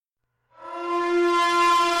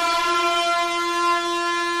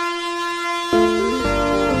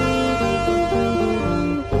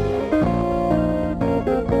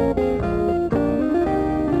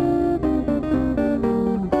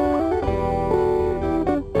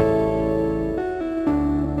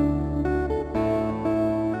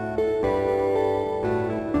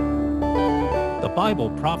Bible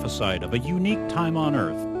prophesied of a unique time on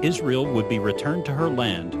earth. Israel would be returned to her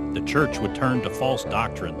land, the church would turn to false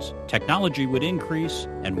doctrines, technology would increase,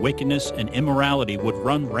 and wickedness and immorality would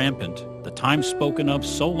run rampant. The time spoken of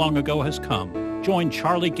so long ago has come. Join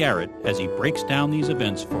Charlie Garrett as he breaks down these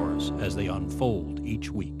events for us as they unfold each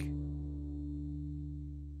week.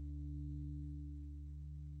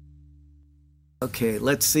 Okay,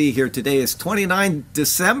 let's see here. Today is 29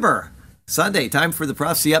 December, Sunday. Time for the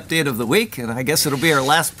prophecy update of the week, and I guess it'll be our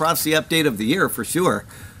last prophecy update of the year for sure,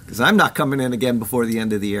 because I'm not coming in again before the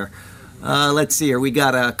end of the year. Let's see here. We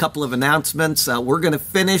got a couple of announcements. We're going to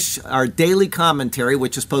finish our daily commentary,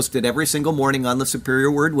 which is posted every single morning on the Superior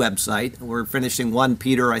Word website. We're finishing 1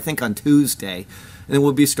 Peter, I think, on Tuesday, and then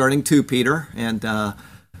we'll be starting 2 Peter, and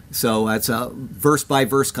so that's a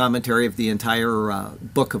verse-by-verse commentary of the entire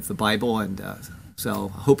book of the Bible, and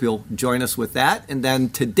so I hope you'll join us with that. And then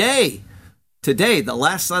today, the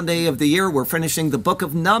last Sunday of the year, we're finishing the book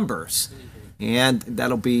of Numbers, and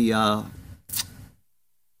that'll be a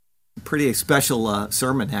pretty special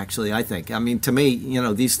sermon, actually, I think. I mean, to me,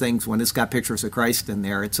 these things, when it's got pictures of Christ in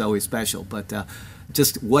there, it's always special, but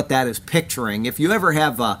just what that is picturing. If you ever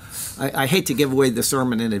have I hate to give away the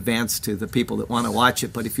sermon in advance to the people that want to watch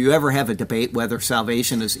it, but if you ever have a debate whether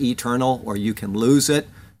salvation is eternal or you can lose it,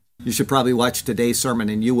 you should probably watch today's sermon,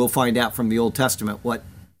 and you will find out from the Old Testament what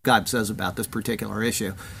God says about this particular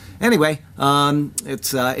issue. Anyway,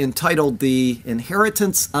 it's entitled The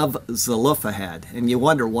Inheritance of Zelophehad, and you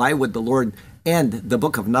wonder, why would the Lord end the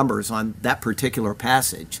book of Numbers on that particular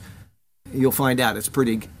passage? You'll find out. It's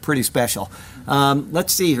pretty special.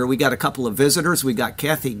 Let's see here. We got a couple of visitors. We got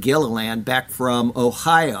Kathy Gilliland back from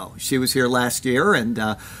Ohio. She was here last year,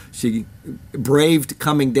 and she braved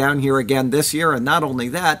coming down here again this year. And not only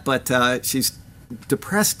that, but she's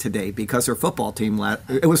depressed today because her football team,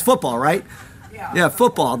 it was football, right? Yeah,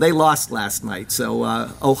 football. They lost last night. So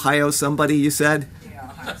Ohio, somebody, you said?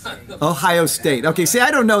 Yeah, Ohio State. Okay, see, I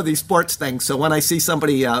don't know these sports things, so when I see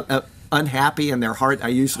somebody unhappy in their heart, I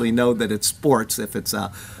usually know that it's sports if it's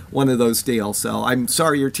one of those deals. So I'm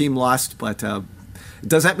sorry your team lost, but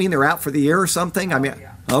does that mean they're out for the year or something? I mean,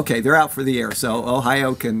 okay, they're out for the year, so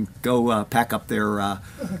Ohio can go pack up their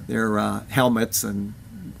helmets, and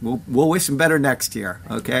we'll wish them better next year.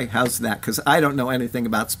 Okay, how's that? Because I don't know anything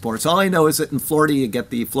about sports. All I know is that in Florida you get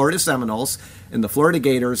the Florida Seminoles and the Florida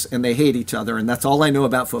Gators, and they hate each other, and that's all I know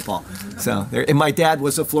about football. So, and my dad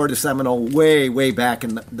was a Florida Seminole way back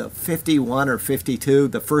in the 51 or 52,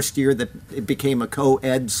 the first year that it became a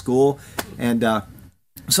co-ed school. And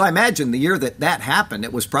so I imagine the year that happened,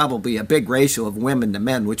 it was probably a big ratio of women to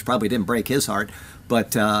men, which probably didn't break his heart.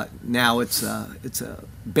 But now it's a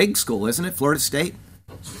big school, isn't it, Florida State?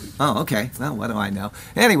 Oh, okay. Well, what do I know?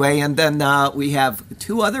 Anyway, and then we have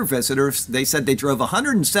 2 other visitors. They said they drove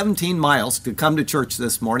 117 miles to come to church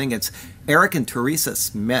this morning. It's Eric and Teresa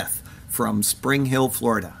Smith from Spring Hill,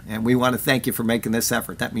 Florida. And we want to thank you for making this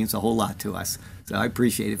effort. That means a whole lot to us. So I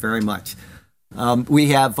appreciate it very much. We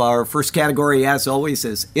have our first category, as always,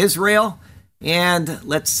 is Israel. And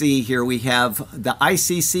let's see here, we have the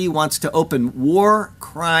ICC wants to open war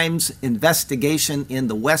crimes investigation in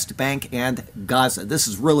the West Bank and Gaza. This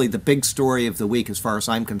is really the big story of the week as far as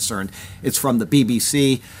I'm concerned. It's from the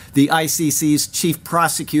BBC. The ICC's chief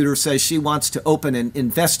prosecutor says she wants to open an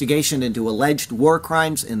investigation into alleged war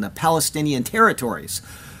crimes in the Palestinian territories.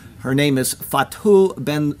 Her name is Fatou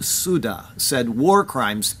Bensouda, said war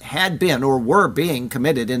crimes had been or were being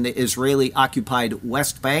committed in the Israeli-occupied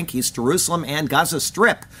West Bank, East Jerusalem, and Gaza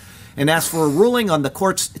Strip, and asked for a ruling on the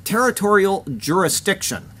court's territorial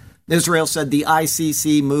jurisdiction. Israel said the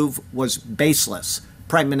ICC move was baseless.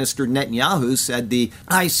 Prime Minister Netanyahu said the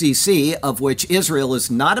ICC, of which Israel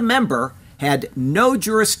is not a member, had no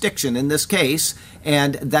jurisdiction in this case,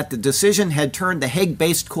 and that the decision had turned the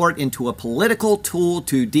Hague-based court into a political tool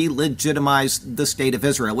to delegitimize the state of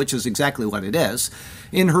Israel, which is exactly what it is.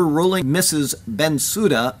 In her ruling, Mrs.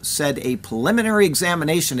 Bensouda said a preliminary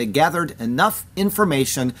examination had gathered enough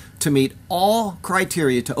information to meet all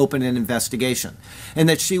criteria to open an investigation, and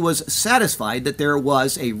that she was satisfied that there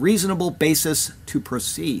was a reasonable basis to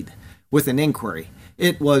proceed with an inquiry.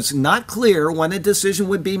 It was not clear when a decision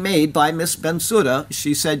would be made by Ms. Bensouda.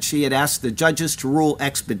 She said she had asked the judges to rule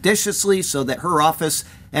expeditiously so that her office,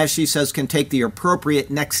 as she says, can take the appropriate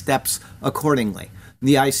next steps accordingly.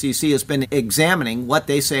 The ICC has been examining what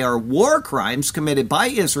they say are war crimes committed by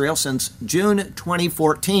Israel since June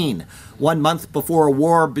 2014, 1 month before a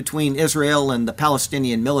war between Israel and the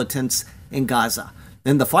Palestinian militants in Gaza.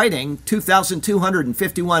 In the fighting,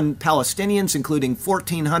 2,251 Palestinians, including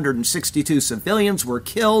 1,462 civilians, were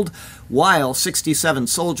killed, while 67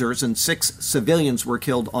 soldiers and 6 civilians were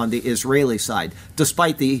killed on the Israeli side.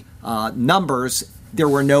 Despite the numbers, there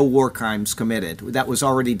were no war crimes committed. That was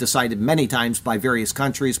already decided many times by various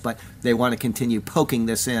countries, but they want to continue poking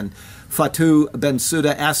this in. Fatou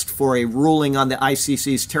Bensouda asked for a ruling on the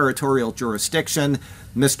ICC's territorial jurisdiction.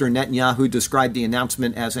 Mr. Netanyahu described the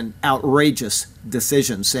announcement as an outrageous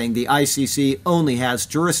decision, saying the ICC only has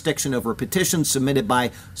jurisdiction over petitions submitted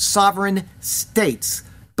by sovereign states.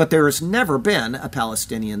 But there has never been a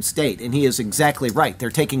Palestinian state, and he is exactly right. They're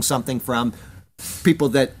taking something from people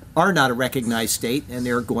that are not a recognized state, and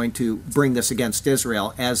they're going to bring this against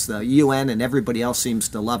Israel, as the UN and everybody else seems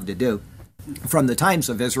to love to do. From the Times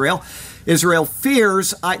of Israel, Israel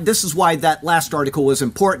fears, this is why that last article was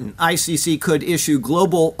important, ICC could issue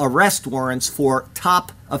global arrest warrants for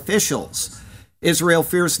top officials. Israel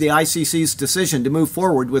fears the ICC's decision to move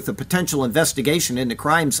forward with a potential investigation into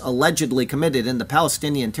crimes allegedly committed in the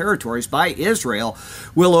Palestinian territories by Israel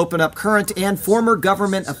will open up current and former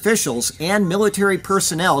government officials and military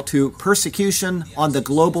personnel to persecution on the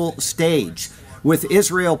global stage, with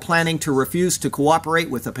Israel planning to refuse to cooperate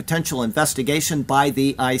with a potential investigation by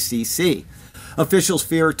the ICC. Officials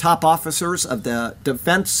fear top officers of the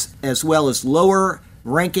defense as well as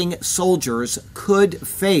lower-ranking soldiers could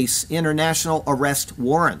face international arrest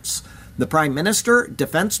warrants. The Prime Minister,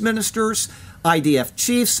 defense ministers, IDF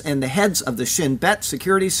chiefs, and the heads of the Shin Bet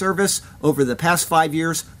security service over the past 5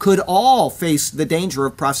 years could all face the danger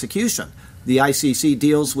of prosecution. The ICC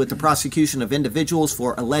deals with the prosecution of individuals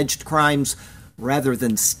for alleged crimes rather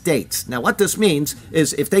than states. Now, what this means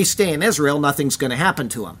is if they stay in Israel, nothing's going to happen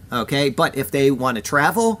to them, okay? But if they want to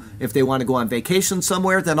travel, if they want to go on vacation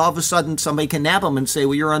somewhere, then all of a sudden somebody can nab them and say,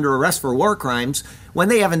 well, you're under arrest for war crimes, when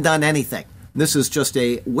they haven't done anything. This is just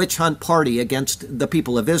a witch hunt party against the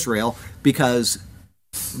people of Israel because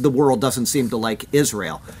the world doesn't seem to like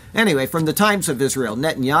Israel. Anyway, from the Times of Israel,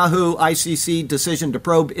 Netanyahu, ICC decision to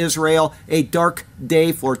probe Israel, a dark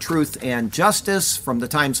day for truth and justice. From the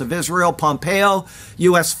Times of Israel, Pompeo,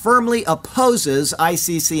 U.S. firmly opposes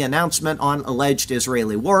ICC announcement on alleged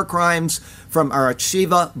Israeli war crimes. From Arutz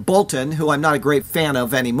Sheva, Bolton, who I'm not a great fan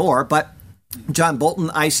of anymore, but John Bolton,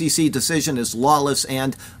 ICC decision is lawless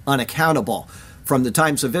and unaccountable. From the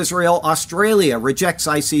Times of Israel, Australia rejects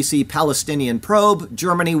ICC Palestinian probe.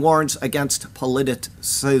 Germany warns against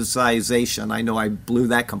politicization. I know I blew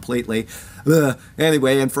that completely.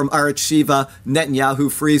 Anyway, and from Arutz Sheva,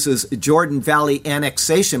 Netanyahu freezes Jordan Valley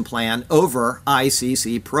annexation plan over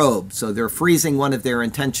ICC probe. So they're freezing one of their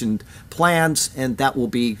intentioned plans, and that will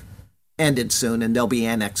be ended soon, and they'll be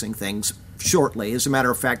annexing things shortly. As a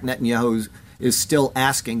matter of fact, Netanyahu is still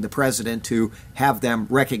asking the president to have them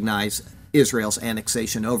recognize Israel's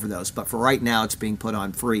annexation over those. But for right now, it's being put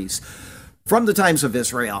on freeze. From the Times of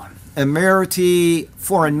Israel, Emirati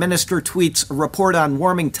foreign minister tweets a report on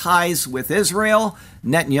warming ties with Israel.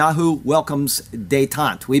 Netanyahu welcomes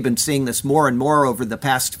détente. We've been seeing this more and more over the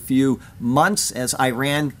past few months as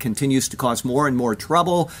Iran continues to cause more and more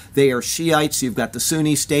trouble. They are Shiites. You've got the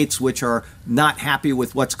Sunni states, which are not happy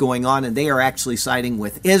with what's going on, and they are actually siding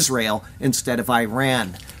with Israel instead of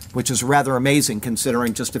Iran, which is rather amazing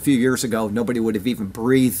considering just a few years ago nobody would have even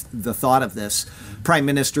breathed the thought of this. Prime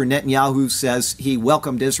Minister Netanyahu says he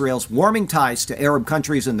welcomed Israel's warming ties to Arab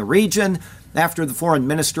countries in the region after the foreign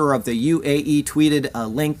minister of the UAE tweeted a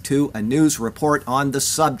link to a news report on the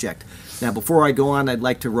subject. Now, before I go on, I'd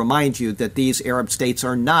like to remind you that these Arab states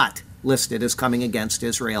are not listed as coming against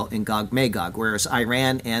Israel in Gog-Magog, whereas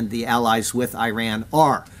Iran and the allies with Iran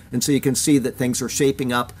are. And so you can see that things are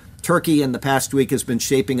shaping up. Turkey in the past week has been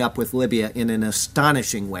shaping up with Libya in an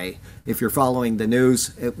astonishing way. If you're following the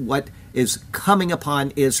news, what is coming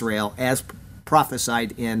upon Israel as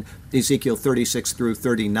prophesied in Ezekiel 36 through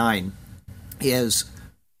 39 is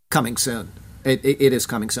coming soon. It is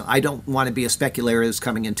coming soon. I don't want to be a speculator it's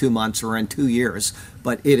coming in 2 months or in 2 years,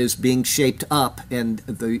 but it is being shaped up, and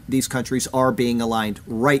these countries are being aligned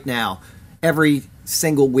right now. Every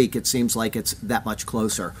single week, it seems like it's that much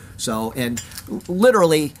closer. So, and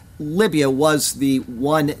literally, Libya was the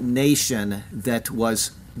one nation that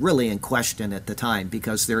was really in question at the time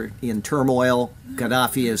because they're in turmoil.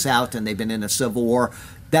 Gaddafi is out and they've been in a civil war.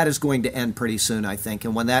 That is going to end pretty soon, I think.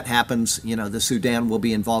 And when that happens, the Sudan will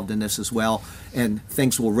be involved in this as well. And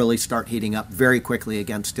things will really start heating up very quickly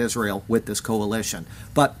against Israel with this coalition.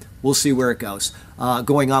 But we'll see where it goes.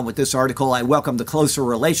 Going on with this article, I welcome the closer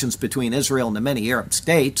relations between Israel and the many Arab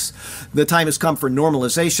states. The time has come for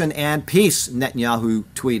normalization and peace, Netanyahu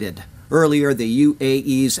tweeted. Earlier, the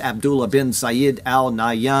UAE's Abdullah bin Zayed Al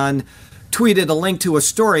Nahyan tweeted a link to a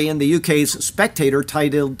story in the UK's Spectator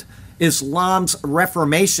titled, Islam's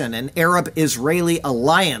Reformation, an Arab-Israeli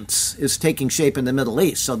alliance is taking shape in the Middle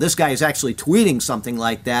East. So this guy is actually tweeting something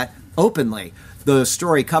like that openly. The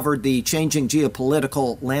story covered the changing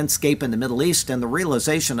geopolitical landscape in the Middle East and the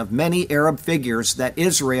realization of many Arab figures that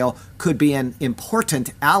Israel could be an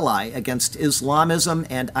important ally against Islamism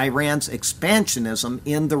and Iran's expansionism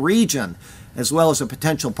in the region, as well as a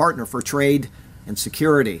potential partner for trade and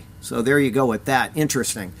security. So there you go with that.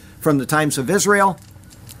 Interesting. From the Times of Israel,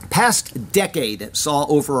 past decade saw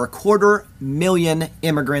over 250,000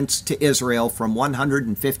 immigrants to Israel from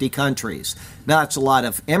 150 countries. Now, it's a lot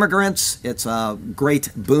of immigrants. It's a great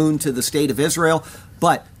boon to the state of Israel,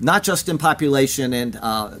 but not just in population and,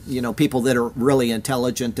 people that are really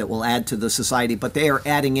intelligent that will add to the society, but they are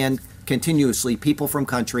adding in continuously people from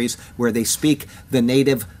countries where they speak the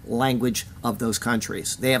native language of those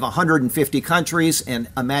countries. They have 150 countries, and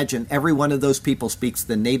imagine every one of those people speaks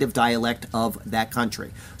the native dialect of that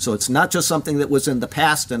country. So it's not just something that was in the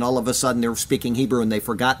past and all of a sudden they're speaking Hebrew and they've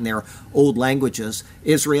forgotten their old languages.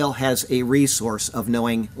 Israel has a resource of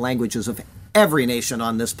knowing languages of every nation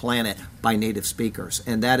on this planet by native speakers,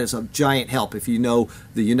 and that is a giant help. If you know,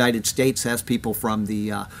 the United States has people from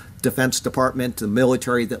the Defense Department, the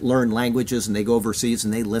military, that learn languages, and they go overseas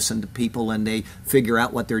and they listen to people and they figure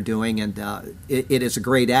out what they're doing, and it is a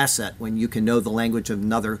great asset when you can know the language of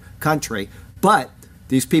another country. But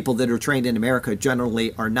these people that are trained in America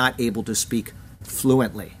generally are not able to speak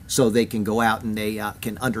fluently, so they can go out and they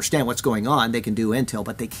can understand what's going on, they can do intel,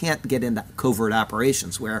 but they can't get into covert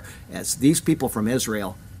operations, whereas these people from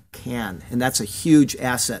Israel can, and that's a huge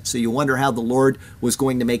asset. So you wonder how the Lord was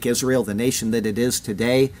going to make Israel the nation that it is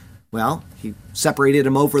today. Well, he separated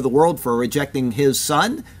them over the world for rejecting his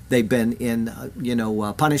son. They've been in,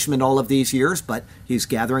 punishment all of these years, but he's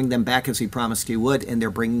gathering them back as he promised he would, and they're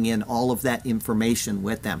bringing in all of that information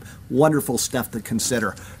with them. Wonderful stuff to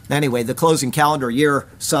consider. Anyway, the closing calendar year,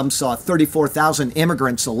 some saw 34,000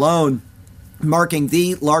 immigrants alone, marking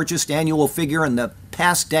the largest annual figure in the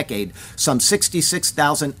past decade. Some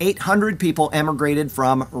 66,800 people emigrated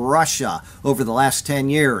from Russia over the last 10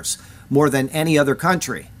 years. More than any other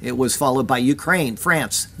country. It was followed by Ukraine,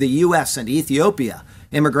 France, the U.S., and Ethiopia.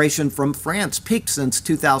 Immigration from France peaked since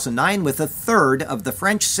 2009, with a third of the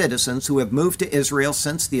French citizens who have moved to Israel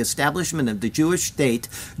since the establishment of the Jewish state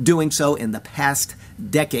doing so in the past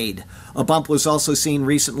decade. A bump was also seen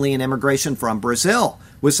recently in immigration from Brazil,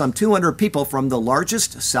 with some 200 people from the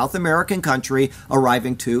largest South American country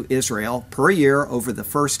arriving to Israel per year over the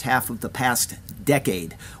first half of the past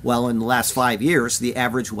decade, while in the last 5 years, the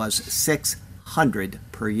average was 600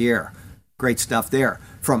 per year. Great stuff there.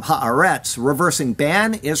 From Haaretz, reversing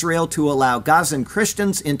ban Israel to allow Gazan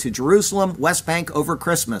Christians into Jerusalem, West Bank over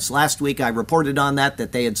Christmas. Last week I reported on that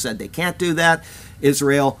they had said they can't do that.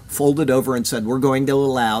 Israel folded over and said, we're going to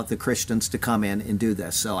allow the Christians to come in and do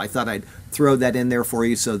this. So I thought I'd throw that in there for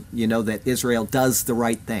you so you know that Israel does the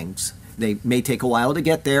right things. They may take a while to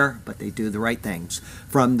get there, but they do the right things.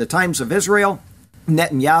 From the Times of Israel,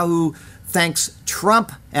 Netanyahu thanks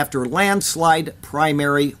Trump after landslide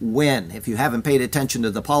primary win. If you haven't paid attention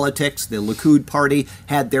to the politics, the Likud party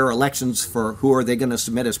had their elections for who are they going to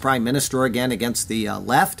submit as prime minister again against the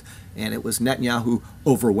left, and it was Netanyahu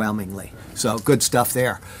overwhelmingly. So good stuff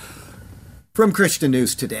there. From Christian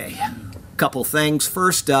News Today, a couple things.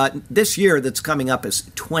 First, this year that's coming up is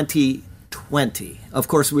 2020. Of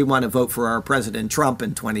course, we want to vote for our President Trump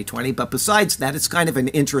in 2020, but besides that, it's kind of an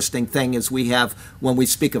interesting thing as we have, when we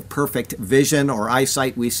speak of perfect vision or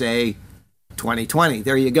eyesight, we say 2020.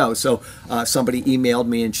 There you go. So somebody emailed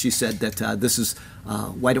me and she said that this is,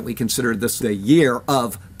 why don't we consider this the year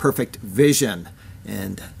of perfect vision?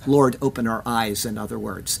 And Lord, open our eyes, in other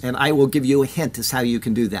words. And I will give you a hint as how you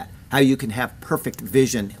can do that, how you can have perfect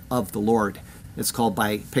vision of the Lord. It's called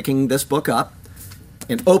by picking this book up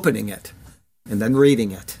and opening it and then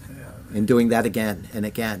reading it and doing that again and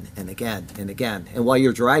again and again and again. And while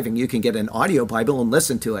you're driving, you can get an audio Bible and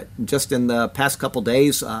listen to it. Just in the past couple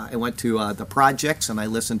days, I went to the projects and I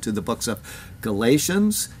listened to the books of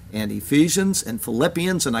Galatians and Ephesians and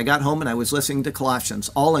Philippians, and I got home and I was listening to Colossians,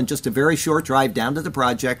 all in just a very short drive down to the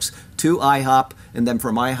projects, to IHOP, and then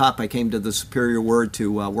from IHOP I came to the Superior Word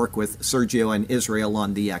to work with Sergio and Israel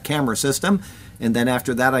on the camera system. And then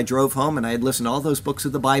after that, I drove home and I had listened to all those books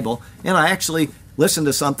of the Bible. And I actually listened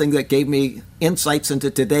to something that gave me insights into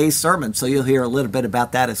today's sermon. So you'll hear a little bit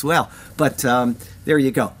about that as well. But there you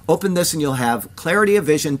go. Open this and you'll have clarity of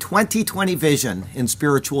vision, 2020 vision in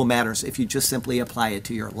spiritual matters if you just simply apply it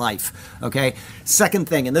to your life. Okay. Second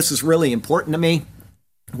thing, and this is really important to me.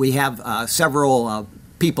 We have several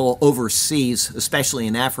people overseas, especially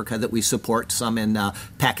in Africa, that we support, some in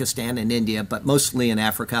Pakistan and India, but mostly in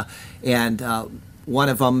Africa. And one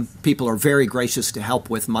of them, people are very gracious to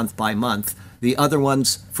help with month by month. The other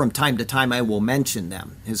ones, from time to time, I will mention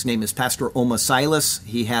them. His name is Pastor Oma Silas.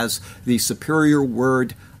 He has the Superior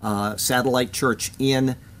Word Satellite Church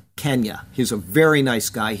in Kenya. He's a very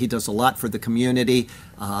nice guy. He does a lot for the community.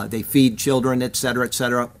 They feed children, et cetera, et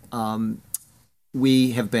cetera.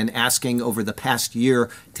 We have been asking over the past year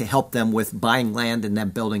to help them with buying land and then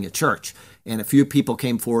building a church. And a few people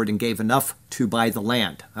came forward and gave enough to buy the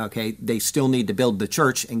land. Okay, they still need to build the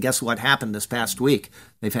church. And guess what happened this past week?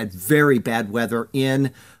 They've had very bad weather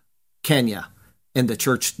in Kenya. And the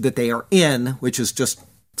church that they are in, which is just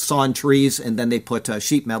sawn trees, and then they put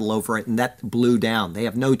sheet metal over it, and that blew down. They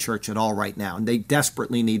have no church at all right now, and they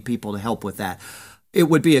desperately need people to help with that. It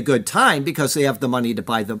would be a good time because they have the money to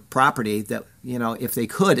buy the property that, if they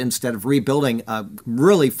could, instead of rebuilding a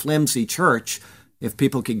really flimsy church, if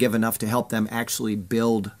people could give enough to help them actually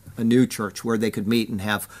build a new church where they could meet and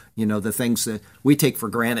have, the things that we take for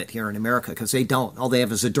granted here in America, because they don't. All they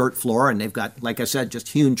have is a dirt floor, and they've got, like I said, just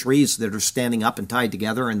hewn trees that are standing up and tied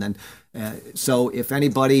together. And then, so if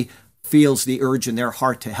anybody feels the urge in their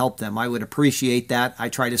heart to help them, I would appreciate that. I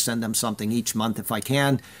try to send them something each month if I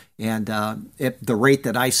can. And at the rate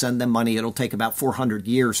that I send them money, it'll take about 400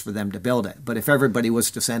 years for them to build it. But if everybody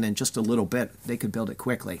was to send in just a little bit, they could build it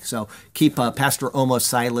quickly. So keep Pastor Oma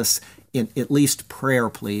Silas in at least prayer,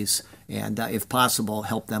 please. And if possible,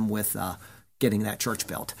 help them with getting that church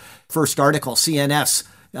built. First article, CNS,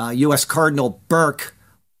 U.S. Cardinal Burke,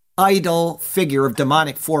 idol figure of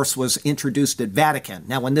demonic force, was introduced at Vatican.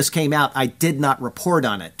 Now, when this came out, I did not report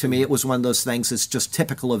on it. To me, it was one of those things that's just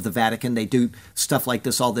typical of the Vatican. They do stuff like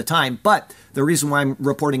this all the time. But the reason why I'm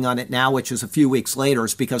reporting on it now, which is a few weeks later,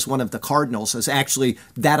 is because one of the cardinals is actually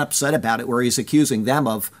that upset about it, where he's accusing them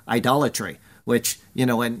of idolatry, which,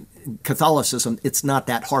 in Catholicism, it's not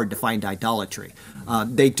that hard to find idolatry.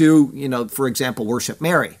 They do, for example, worship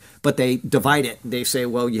Mary, but they divide it. They say,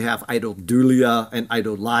 well, you have idodulia and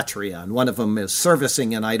idolatria, and one of them is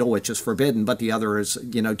servicing an idol, which is forbidden, but the other is,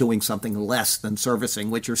 doing something less than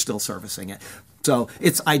servicing, which you're still servicing it. So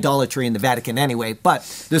it's idolatry in the Vatican anyway, but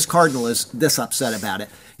this cardinal is this upset about it.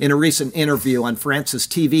 In a recent interview on France's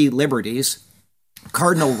TV Liberties,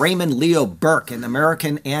 Cardinal Raymond Leo Burke, an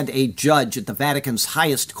American and a judge at the Vatican's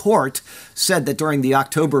highest court, said that during the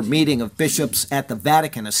October meeting of bishops at the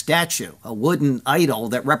Vatican, a statue, a wooden idol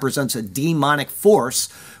that represents a demonic force,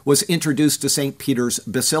 was introduced to St. Peter's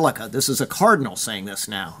Basilica. This is a cardinal saying this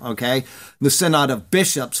now, okay? The Synod of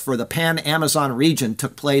Bishops for the Pan-Amazon region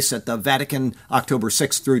took place at the Vatican October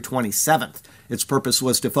 6th through 27th. Its purpose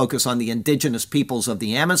was to focus on the indigenous peoples of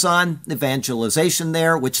the Amazon, evangelization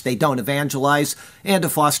there, which they don't evangelize, and to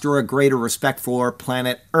foster a greater respect for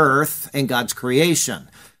planet Earth and God's creation.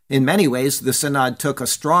 In many ways, the Synod took a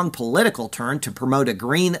strong political turn to promote a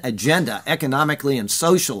green agenda economically and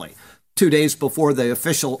socially. 2 days before the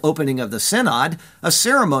official opening of the Synod, a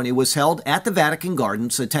ceremony was held at the Vatican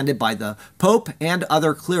Gardens attended by the Pope and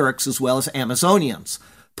other clerics as well as Amazonians.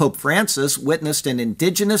 Pope Francis witnessed an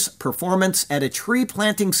indigenous performance at a tree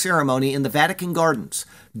planting ceremony in the Vatican Gardens,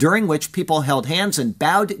 during which people held hands and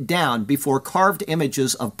bowed down before carved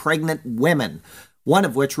images of pregnant women, one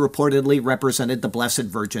of which reportedly represented the Blessed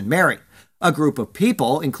Virgin Mary. A group of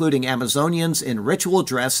people, including Amazonians in ritual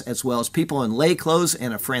dress, as well as people in lay clothes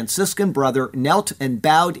and a Franciscan brother, knelt and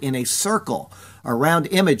bowed in a circle around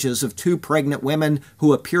images of two pregnant women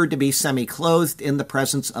who appeared to be semi-clothed in the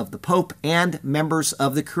presence of the Pope and members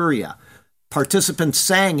of the Curia. Participants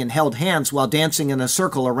sang and held hands while dancing in a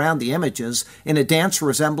circle around the images in a dance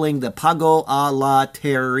resembling the Pago a la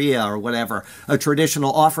Tierra or whatever, a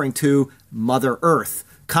traditional offering to Mother Earth,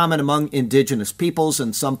 common among indigenous peoples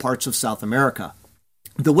in some parts of South America.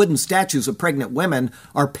 The wooden statues of pregnant women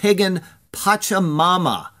are pagan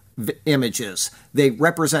Pachamama images. They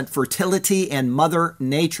represent fertility and Mother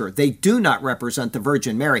Nature. They do not represent the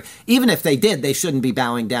Virgin Mary. Even if they did, they shouldn't be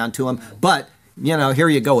bowing down to them. But, here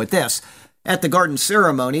you go with this. At the garden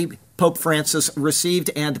ceremony, Pope Francis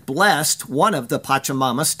received and blessed one of the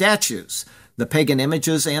Pachamama statues. The pagan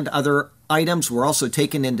images and other items were also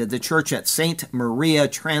taken into the church at St. Maria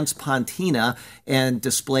Transpontina and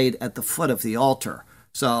displayed at the foot of the altar.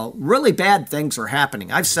 So really bad things are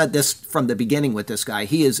happening. I've said this from the beginning with this guy.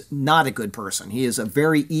 He is not a good person. He is a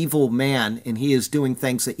very evil man, and he is doing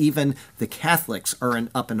things that even the Catholics are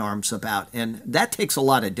up in arms about. And that takes a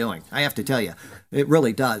lot of doing, I have to tell you. It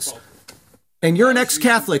really does. And you're an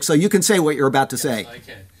ex-Catholic, so you can say what you're about to say. I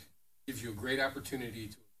can. It gives you a great opportunity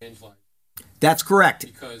to evangelize. That's correct.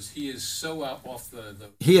 Because he is so off the...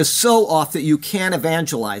 He is so off that you can't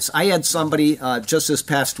evangelize. I had somebody just this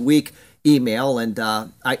past week email, and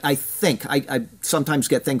I think, I sometimes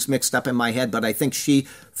get things mixed up in my head, but I think she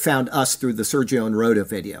found us through the Sergio and Rhoda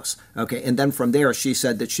videos. Okay, and then from there, she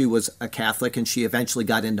said that she was a Catholic, and she eventually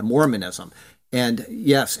got into Mormonism. And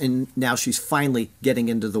yes, and now she's finally getting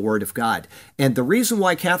into the Word of God. And the reason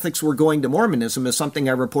why Catholics were going to Mormonism is something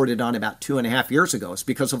I reported on about 2.5 years ago. It's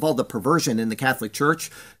because of all the perversion in the Catholic Church.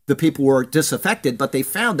 The people were disaffected, but they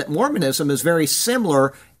found that Mormonism is very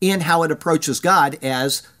similar in how it approaches God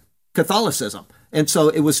as Catholicism. And so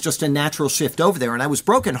it was just a natural shift over there. And I was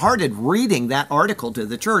brokenhearted reading that article to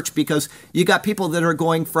the church because you got people that are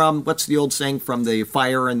going from, what's the old saying, from the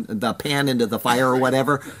fire and the pan into the fire or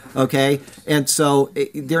whatever, okay? And so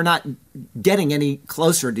they're not getting any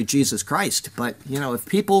closer to Jesus Christ. But, if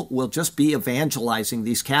people will just be evangelizing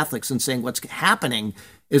these Catholics and saying what's happening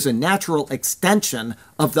is a natural extension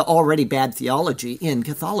of the already bad theology in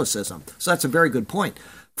Catholicism. So that's a very good point.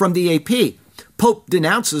 From the AP, Pope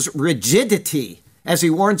denounces rigidity as he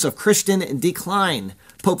warns of Christian decline.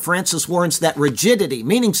 Pope Francis warns that rigidity,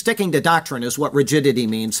 meaning sticking to doctrine is what rigidity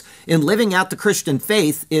means, in living out the Christian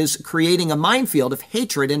faith is creating a minefield of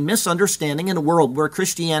hatred and misunderstanding in a world where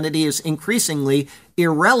Christianity is increasingly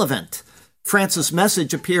irrelevant. Francis'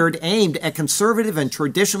 message appeared aimed at conservative and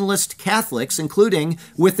traditionalist Catholics, including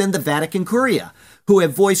within the Vatican Curia, who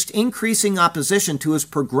have voiced increasing opposition to his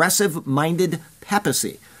progressive-minded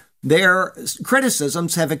papacy. Their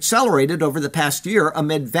criticisms have accelerated over the past year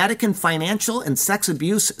amid Vatican financial and sex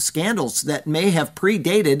abuse scandals that may have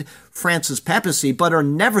predated Francis' papacy, but are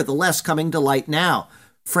nevertheless coming to light now.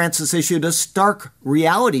 Francis issued a stark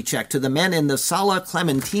reality check to the men in the Sala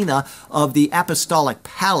Clementina of the Apostolic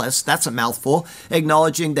Palace, that's a mouthful,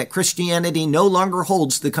 acknowledging that Christianity no longer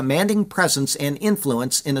holds the commanding presence and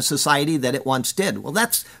influence in a society that it once did. Well,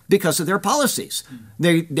 that's because of their policies.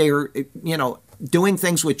 They're doing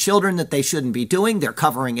things with children that they shouldn't be doing. They're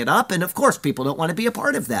covering it up. And of course, people don't want to be a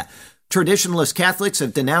part of that. Traditionalist Catholics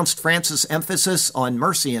have denounced Francis' emphasis on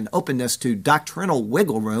mercy and openness to doctrinal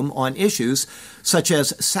wiggle room on issues such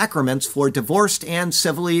as sacraments for divorced and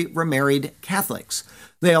civilly remarried Catholics.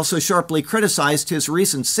 They also sharply criticized his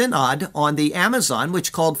recent synod on the Amazon,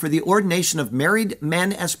 which called for the ordination of married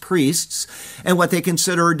men as priests and what they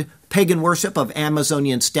considered pagan worship of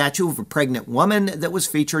Amazonian statue of a pregnant woman that was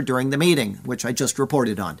featured during the meeting, which I just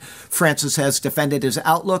reported on. Francis has defended his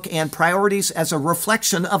outlook and priorities as a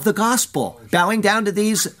reflection of the gospel. Bowing down to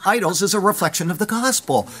these idols is a reflection of the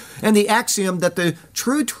gospel. And the axiom that the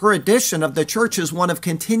true tradition of the church is one of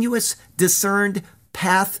continuous, discerned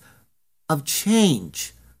path of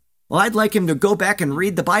change. Well, I'd like him to go back and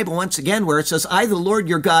read the Bible once again where it says, I, the Lord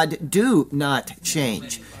your God, do not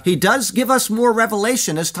change. He does give us more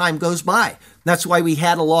revelation as time goes by. That's why we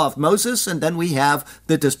had a law of Moses, and then we have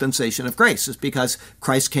the dispensation of grace. It's because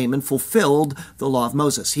Christ came and fulfilled the law of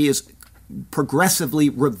Moses. He is progressively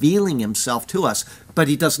revealing himself to us, but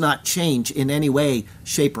he does not change in any way,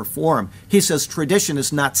 shape, or form. He says tradition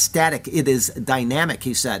is not static, it is dynamic,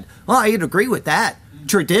 he said. Well, I'd agree with that.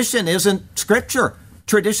 Tradition isn't Scripture.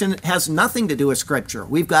 Tradition has nothing to do with Scripture.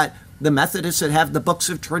 We've got the Methodists that have the books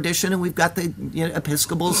of tradition, and we've got the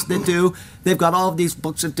Episcopals that do. They've got all of these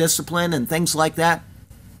books of discipline and things like that.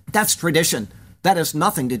 That's tradition. That has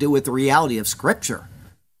nothing to do with the reality of Scripture.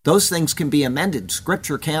 Those things can be amended.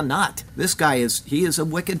 Scripture cannot. This guy he is a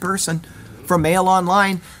wicked person. From Mail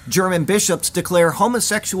Online, German bishops declare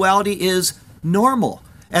homosexuality is normal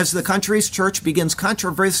as the country's church begins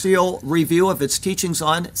controversial review of its teachings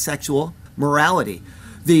on sexual morality.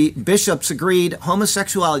 The bishops agreed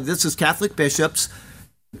homosexuality, this is Catholic bishops,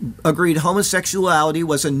 agreed homosexuality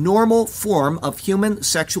was a normal form of human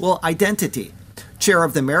sexual identity. Chair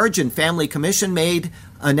of the Marriage and Family Commission made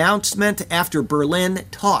announcement after Berlin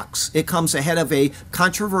talks. It comes ahead of a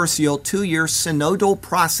controversial 2-year synodal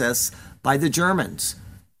process by the Germans.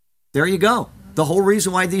 There you go. The whole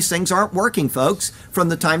reason why these things aren't working, folks, from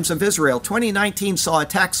the times of Israel. 2019 saw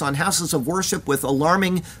attacks on houses of worship with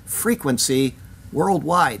alarming frequency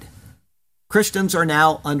worldwide. Christians are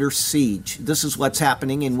now under siege. This is what's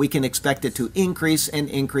happening, and we can expect it to increase and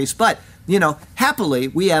increase. But, happily,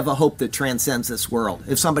 we have a hope that transcends this world.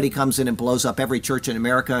 If somebody comes in and blows up every church in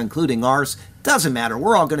America, including ours, doesn't matter.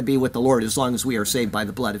 We're all going to be with the Lord as long as we are saved by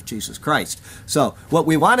the blood of Jesus Christ. So what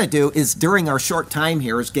we want to do is, during our short time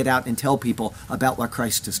here, is get out and tell people about what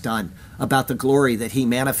Christ has done, about the glory that he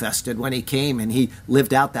manifested when he came and he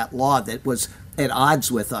lived out that law that was at odds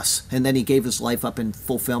with us, and then he gave his life up in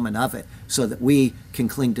fulfillment of it so that we can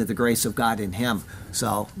cling to the grace of God in him.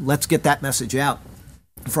 So let's get that message out.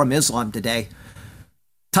 From Islam today,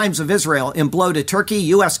 Times of Israel, in blow to Turkey,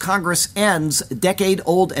 U.S. Congress ends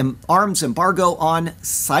decade-old arms embargo on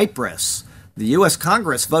Cyprus. The U.S.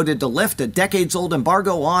 Congress voted to lift a decades-old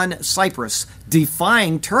embargo on Cyprus,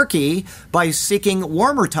 defying Turkey by seeking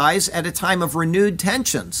warmer ties at a time of renewed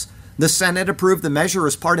tensions. The Senate approved the measure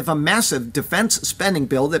as part of a massive defense spending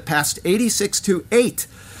bill that passed 86-8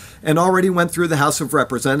 and already went through the House of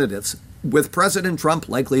Representatives, with President Trump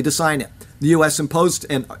likely to sign it. The U.S. imposed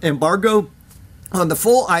an embargo on the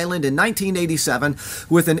full island in 1987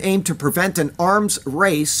 with an aim to prevent an arms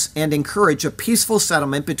race and encourage a peaceful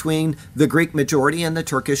settlement between the Greek majority and the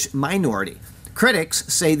Turkish minority.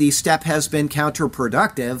 Critics say the step has been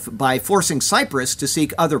counterproductive by forcing Cyprus to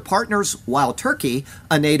seek other partners, while Turkey,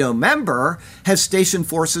 a NATO member, has stationed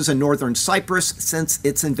forces in northern Cyprus since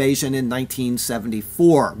its invasion in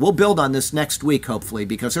 1974. We'll build on this next week, hopefully,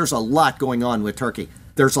 because there's a lot going on with Turkey.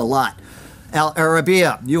 There's a lot. Al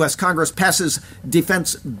Arabiya, U.S. Congress passes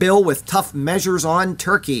defense bill with tough measures on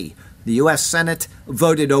Turkey. The U.S. Senate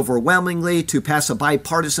voted overwhelmingly to pass a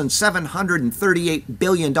bipartisan $738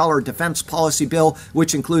 billion defense policy bill,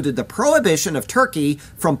 which included the prohibition of Turkey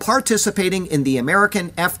from participating in the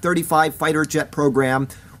American F-35 fighter jet program.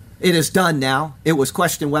 It is done now. It was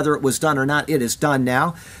questioned whether it was done or not. It is done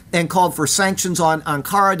now. And called for sanctions on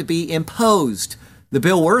Ankara to be imposed. The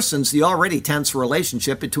bill worsens the already tense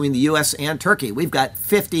relationship between the U.S. and Turkey. We've got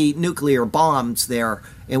 50 nuclear bombs there,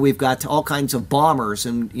 and we've got all kinds of bombers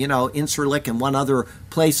and, Incirlik and one other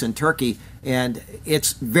place in Turkey, and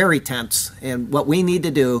it's very tense. And what we need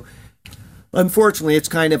to do, unfortunately, it's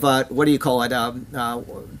kind of a,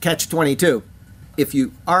 catch-22. If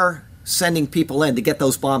you are sending people in to get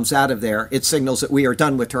those bombs out of there, it signals that we are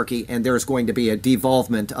done with Turkey and there's going to be a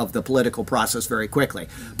devolvement of the political process very quickly.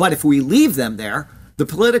 But if we leave them there, the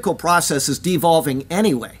political process is devolving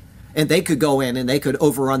anyway, and they could go in and they could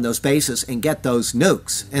overrun those bases and get those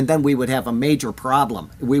nukes, and then we would have a major problem.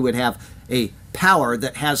 We would have a power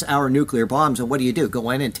that has our nuclear bombs, and what do? Go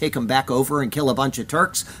in and take them back over and kill a bunch of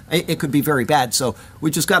Turks? It could be very bad, so we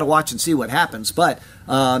just got to watch and see what happens. But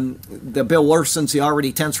the bill worsens the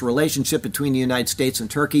already tense relationship between the United States and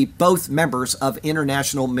Turkey, both members of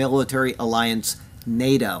International Military Alliance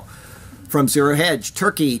NATO. From Zero Hedge,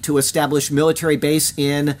 Turkey to establish military base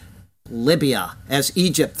in Libya as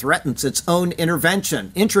Egypt threatens its own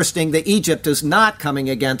intervention. Interesting that Egypt is not coming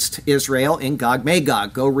against Israel in Gog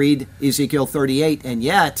Magog. Go read Ezekiel 38. And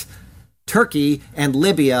yet, Turkey and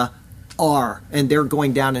Libya are, and they're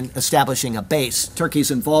going down and establishing a base.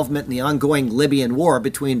 Turkey's involvement in the ongoing Libyan war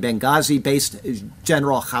between Benghazi-based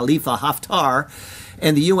General Khalifa Haftar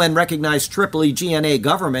and the UN-recognized Tripoli GNA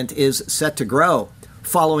government is set to grow,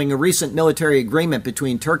 following a recent military agreement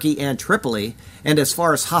between Turkey and Tripoli, and as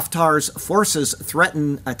far as Haftar's forces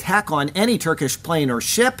threaten attack on any Turkish plane or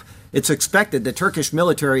ship, it's expected the Turkish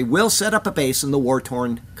military will set up a base in the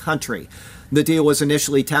war-torn country. The deal was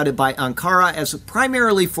initially touted by Ankara as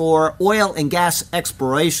primarily for oil and gas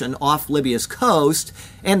exploration off Libya's coast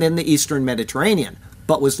and in the eastern Mediterranean,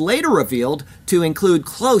 but was later revealed to include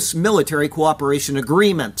close military cooperation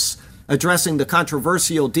agreements. Addressing the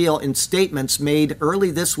controversial deal in statements made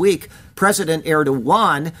early this week, President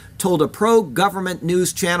Erdogan told a pro-government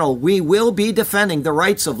news channel, "We will be defending the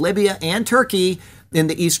rights of Libya and Turkey in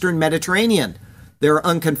the eastern Mediterranean." There are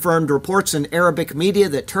unconfirmed reports in Arabic media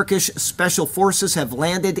that Turkish special forces have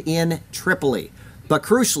landed in Tripoli. But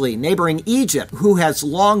crucially, neighboring Egypt, who has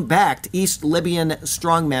long backed East Libyan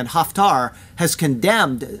strongman Haftar, has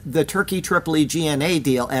condemned the Turkey-Tripoli GNA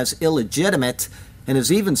deal as illegitimate and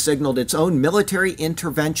has even signaled its own military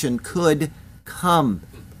intervention could come.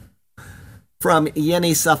 From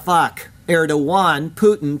Yeni Safak, Erdogan,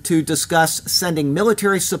 Putin to discuss sending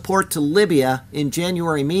military support to Libya in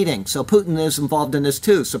January meeting. So Putin is involved in this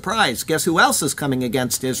too. Surprise. Guess who else is coming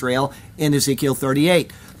against Israel in Ezekiel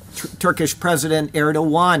 38? Turkish President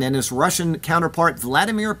Erdogan and his Russian counterpart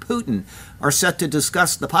Vladimir Putin are set to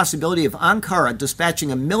discuss the possibility of Ankara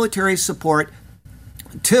dispatching a military support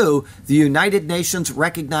to the United Nations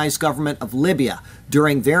recognized government of Libya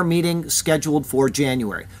during their meeting scheduled for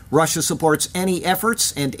January. Russia supports any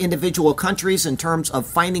efforts and individual countries in terms of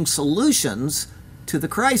finding solutions to the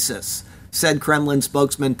crisis, said Kremlin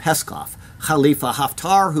spokesman Peskov. Khalifa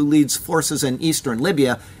Haftar, who leads forces in eastern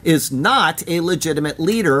Libya, is not a legitimate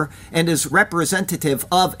leader and is representative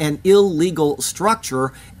of an illegal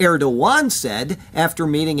structure, Erdogan said after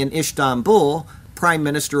meeting in Istanbul Prime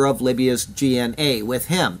Minister of Libya's GNA with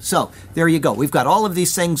him. So there you go. We've got all of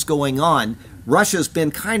these things going on. Russia's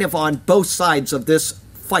been kind of on both sides of this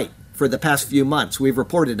fight for the past few months. We've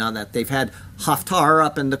reported on that. They've had Haftar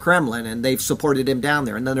up in the Kremlin, and they've supported him down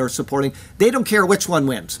there, and then they're supporting. They don't care which one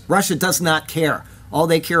wins. Russia does not care. All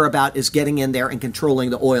they care about is getting in there and controlling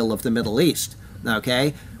the oil of the Middle East.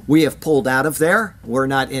 Okay? We have pulled out of there. We're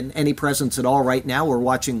not in any presence at all right now. We're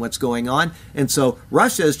watching what's going on. And so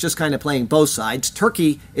Russia is just kind of playing both sides.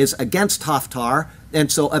 Turkey is against Haftar.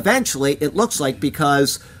 And so eventually it looks like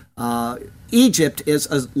because Egypt is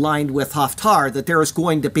aligned with Haftar that there is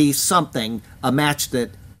going to be something, a match that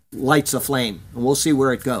lights a flame. And we'll see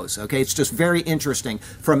where it goes. Okay, it's just very interesting.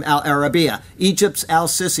 From Al Arabiya, Egypt's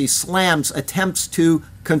al-Sisi slams attempts to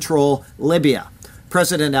control Libya.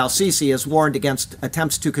 President al-Sisi has warned against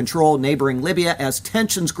attempts to control neighboring Libya as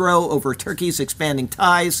tensions grow over Turkey's expanding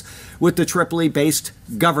ties with the Tripoli-based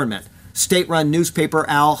government. State-run newspaper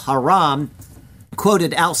Al-Haram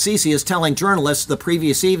quoted al-Sisi as telling journalists the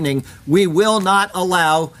previous evening, "We will not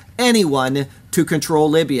allow anyone to control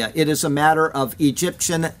Libya. It is a matter of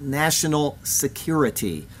Egyptian national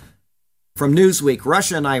security." From Newsweek,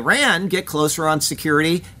 Russia and Iran get closer on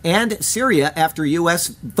security and Syria after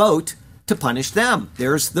U.S. vote to punish them.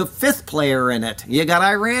 There's the fifth player in it. You got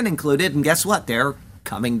Iran included, and guess what? They're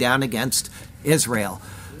coming down against Israel.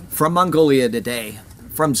 From Mongolia today,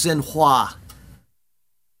 from Xinhua,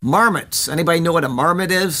 marmots. Anybody know what a marmot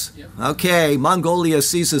is? Yep. Okay, Mongolia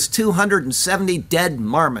seizes 270 dead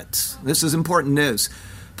marmots. This is important news.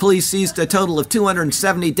 Police seized a total of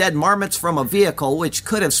 270 dead marmots from a vehicle which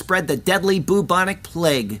could have spread the deadly bubonic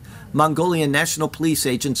plague. Mongolian National Police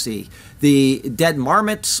Agency. The dead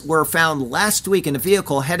marmots were found last week in a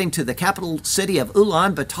vehicle heading to the capital city of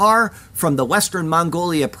Ulaanbaatar from the western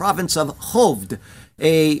Mongolia province of Hovd.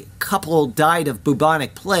 A couple died of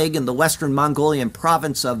bubonic plague in the western Mongolian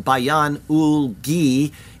province of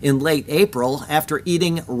Bayan-Ulgi in late April after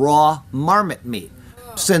eating raw marmot meat.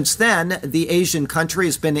 Since then, the Asian country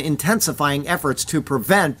has been intensifying efforts to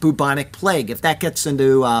prevent bubonic plague. If that gets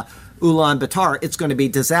into Ulaanbaatar, it's going to be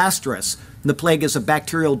disastrous. The plague is a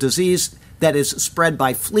bacterial disease that is spread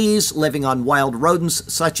by fleas living on wild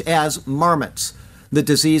rodents such as marmots. The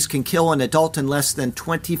disease can kill an adult in less than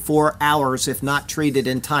 24 hours if not treated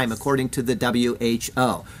in time, according to the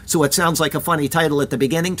WHO. So what sounds like a funny title at the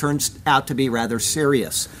beginning turns out to be rather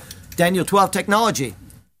serious. Daniel 12 Technology.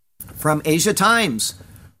 From Asia Times.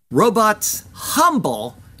 Robots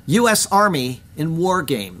humble U.S. Army in war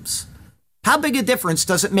games. How big a difference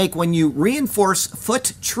does it make when you reinforce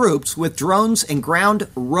foot troops with drones and ground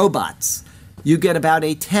robots? You get about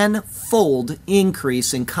a 10-fold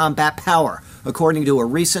increase in combat power, according to a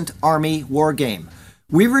recent Army war game.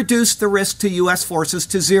 We reduced the risk to U.S. forces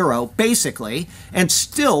to zero, basically, and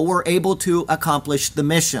still were able to accomplish the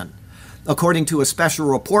mission. According to a special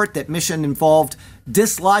report, that mission involved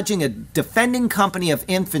dislodging a defending company of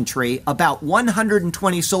infantry, about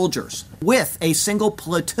 120 soldiers, with a single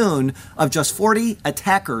platoon of just 40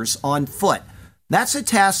 attackers on foot. That's a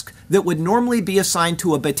task that would normally be assigned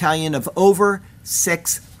to a battalion of over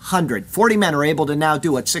 600. 40 men are able to now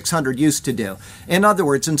do what 600 used to do. In other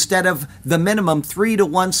words, instead of the minimum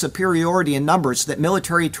 3-to-1 superiority in numbers that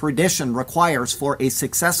military tradition requires for a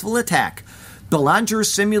successful attack, Belanger's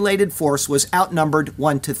simulated force was outnumbered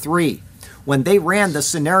 1-to-3. When they ran the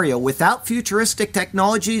scenario without futuristic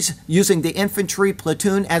technologies using the infantry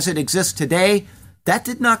platoon as it exists today, that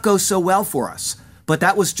did not go so well for us. But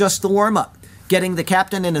that was just the warm-up, getting the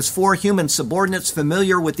captain and his 4 human subordinates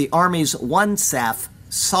familiar with the Army's OneSAF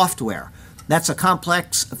software. That's a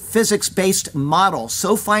complex physics-based model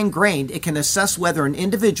so fine-grained it can assess whether an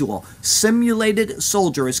individual simulated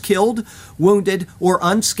soldier is killed, wounded, or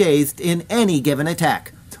unscathed in any given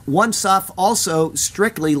attack. OneSAF also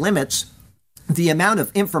strictly limits the amount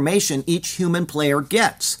of information each human player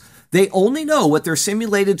gets. They only know what their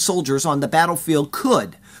simulated soldiers on the battlefield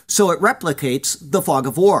could, so it replicates the fog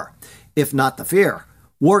of war, if not the fear.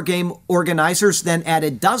 War game organizers then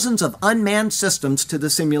added dozens of unmanned systems to the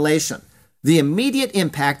simulation. The immediate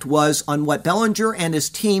impact was on what Belanger and his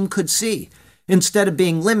team could see. Instead of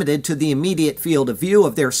being limited to the immediate field of view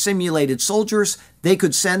of their simulated soldiers, they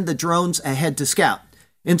could send the drones ahead to scout.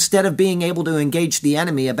 Instead of being able to engage the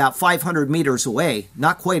enemy about 500 meters away,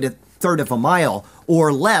 not quite a third of a mile,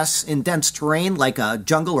 or less in dense terrain like a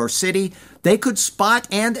jungle or city, they could spot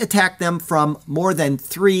and attack them from more than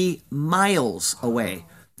 3 miles away.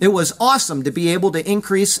 It was awesome to be able to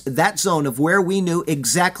increase that zone of where we knew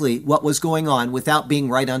exactly what was going on without being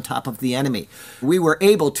right on top of the enemy. We were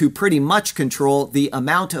able to pretty much control the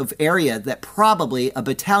amount of area that probably a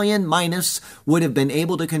battalion minus would have been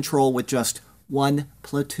able to control with just 1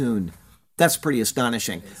 platoon. That's pretty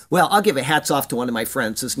astonishing. Well, I'll give a hats off to one of my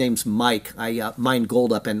friends. His name's Mike. I mined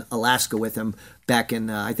gold up in Alaska with him back in,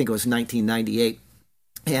 I think it was 1998.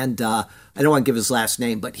 And I don't want to give his last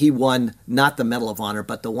name, but he won not the Medal of Honor,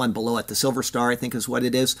 but the one below it, the Silver Star, I think is what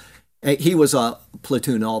it is. He was a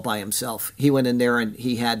platoon all by himself. He went in there and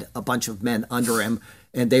he had a bunch of men under him,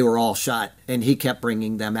 and they were all shot. And he kept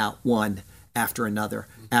bringing them out one after another,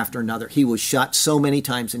 after another. He was shot so many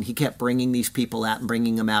times, and he kept bringing these people out and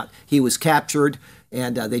bringing them out. He was captured,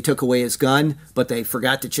 and they took away his gun, but they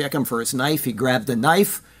forgot to check him for his knife. He grabbed the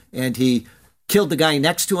knife, and he killed the guy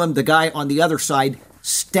next to him. The guy on the other side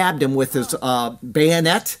stabbed him with his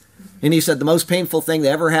bayonet. And he said, the most painful thing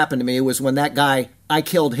that ever happened to me was when that guy, I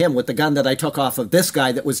killed him with the gun that I took off of this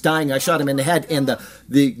guy that was dying. I shot him in the head, and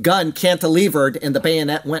the gun cantilevered, and the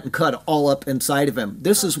bayonet went and cut all up inside of him.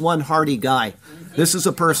 This is one hardy guy. This is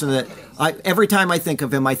a person that, every time I think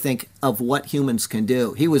of him, I think of what humans can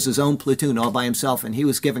do. He was his own platoon all by himself, and he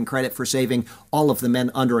was given credit for saving all of the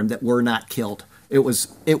men under him that were not killed. It was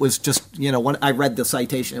just, when I read the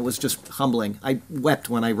citation, it was just humbling. I wept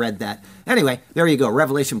when I read that. Anyway, there you go.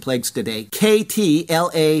 Revelation plagues today.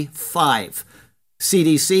 KTLA 5.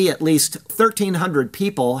 CDC, at least 1,300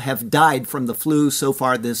 people have died from the flu so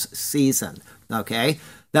far this season. Okay?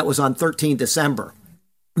 That was on 13 December.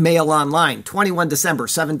 Mail Online, 21 December,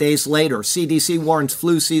 7 days later. CDC warns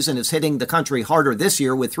flu season is hitting the country harder this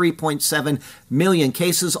year with 3.7 million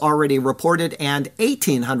cases already reported and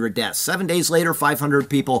 1,800 deaths. 7 days later, 500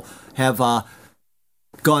 people have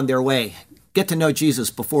gone their way. Get to know Jesus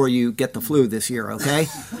before you get the flu this year, okay?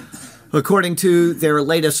 According to their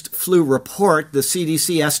latest flu report, the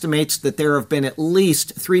CDC estimates that there have been at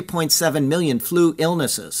least 3.7 million flu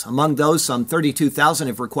illnesses. Among those, some 32,000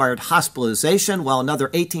 have required hospitalization, while another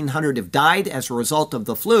 1,800 have died as a result of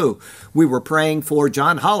the flu. We were praying for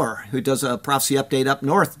John Holler, who does a prophecy update up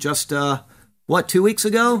north just, 2 weeks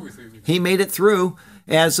ago? He made it through.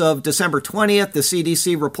 As of December 20th, the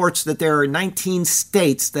CDC reports that there are 19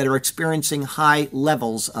 states that are experiencing high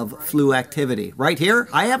levels of flu activity. Right here,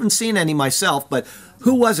 I haven't seen any myself, but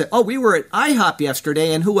who was it? Oh, we were at IHOP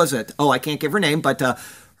yesterday, and who was it? Oh, I can't give her name, but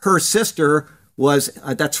her sister was,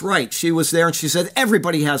 that's right, she was there, and she said,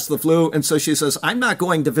 everybody has the flu, and so she says, I'm not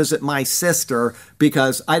going to visit my sister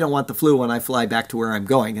because I don't want the flu when I fly back to where I'm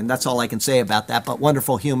going, and that's all I can say about that, but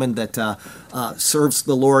wonderful human that serves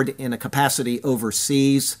the Lord in a capacity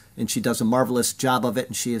overseas, and she does a marvelous job of it,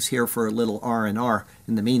 and she is here for a little R&R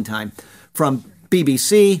in the meantime. From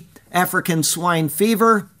BBC, African swine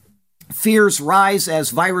fever, fears rise as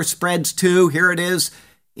virus spreads to, here it is,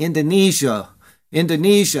 Indonesia.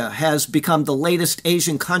 Indonesia has become the latest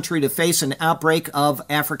Asian country to face an outbreak of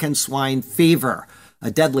African swine fever,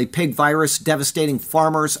 a deadly pig virus devastating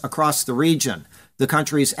farmers across the region. The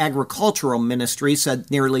country's agricultural ministry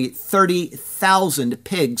said nearly 30,000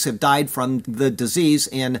 pigs have died from the disease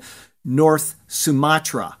in North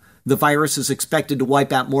Sumatra. The virus is expected to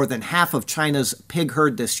wipe out more than half of China's pig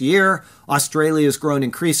herd this year. Australia has grown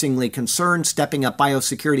increasingly concerned, stepping up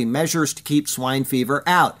biosecurity measures to keep swine fever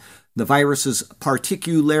out. The virus is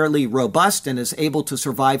particularly robust and is able to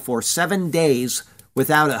survive for 7 days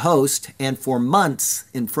without a host and for months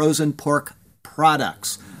in frozen pork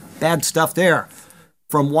products. Bad stuff there.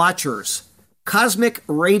 From watchers, cosmic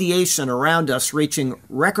radiation around us reaching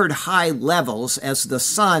record high levels as the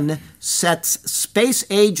sun sets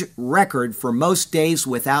space-age record for most days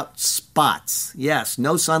without spots. Yes,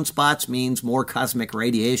 no sunspots means more cosmic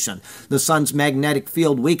radiation. The sun's magnetic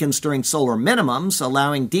field weakens during solar minimums,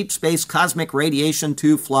 allowing deep space cosmic radiation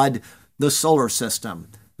to flood the solar system.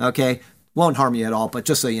 Okay? Won't harm you at all, but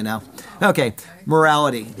just so you know. Okay,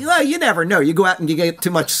 morality. Well, you never know. You go out and you get too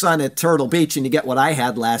much sun at Turtle Beach and you get what I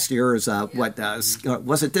had last year is,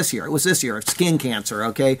 was it this year? It was this year, skin cancer,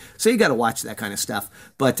 okay? So you got to watch that kind of stuff.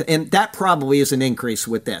 And that probably is an increase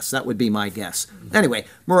with this. That would be my guess. Anyway,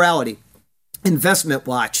 morality. Investment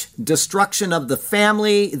Watch. Destruction of the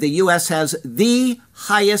family. The U.S. has the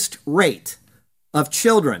highest rate of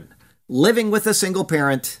children living with a single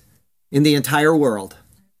parent in the entire world.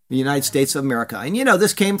 The United States of America. And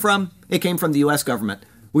this came from the U.S. government.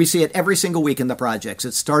 We see it every single week in the projects.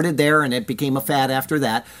 It started there and it became a fad after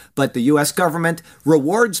that. But the U.S. government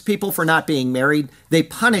rewards people for not being married. They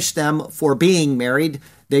punish them for being married.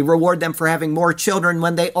 They reward them for having more children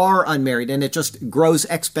when they are unmarried. And it just grows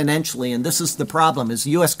exponentially. And this is the problem, is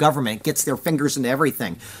the U.S. government gets their fingers into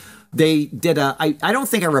everything. They did I don't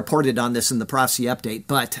think I reported on this in the prophecy update,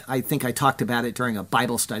 but I think I talked about it during a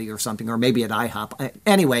Bible study or something, or maybe at IHOP.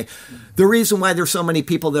 Anyway, the reason why there's so many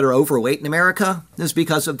people that are overweight in America is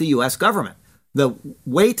because of the U.S. government. The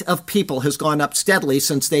weight of people has gone up steadily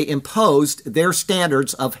since they imposed their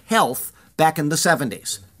standards of health back in the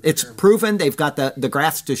 70s. It's proven, they've got the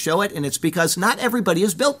graphs to show it, and it's because not everybody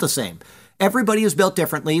is built the same. Everybody is built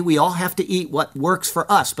differently. We all have to eat what works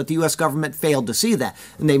for us, but the U.S. government failed to see that.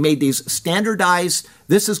 And they made these standardized,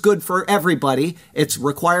 this is good for everybody. It's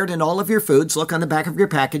required in all of your foods. Look on the back of your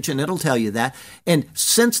package and it'll tell you that. And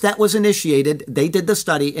since that was initiated, they did the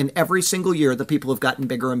study, and every single year the people have gotten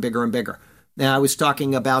bigger and bigger and bigger. Now, I was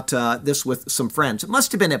talking about this with some friends. It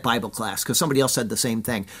must have been at Bible class because somebody else said the same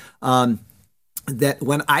thing. That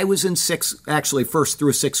when I was in first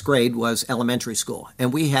through sixth grade was elementary school.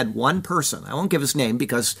 And we had one person, I won't give his name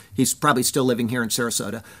because he's probably still living here in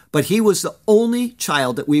Sarasota, but he was the only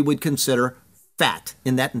child that we would consider fat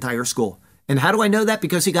in that entire school. And how do I know that?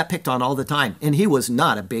 Because he got picked on all the time. And he was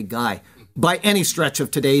not a big guy by any stretch of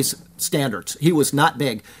today's standards. He was not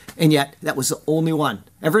big. And yet that was the only one.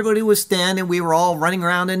 Everybody was thin and we were all running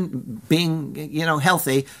around and being,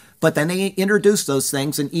 healthy. But then they introduced those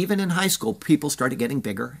things, and even in high school, people started getting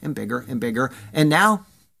bigger and bigger and bigger. And now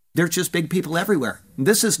there's just big people everywhere.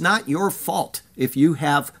 This is not your fault if you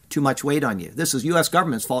have too much weight on you. This is U.S.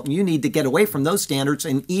 government's fault, and you need to get away from those standards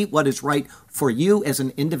and eat what is right for you as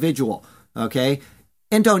an individual, okay?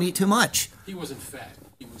 And don't eat too much. He wasn't fat.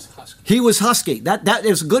 He was husky. He was husky. That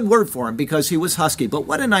is a good word for him because he was husky. But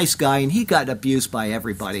what a nice guy, and he got abused by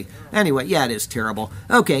everybody. Anyway, yeah, it is terrible.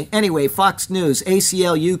 Okay, anyway, Fox News.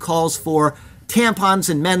 ACLU calls for tampons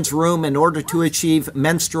in men's room in order to achieve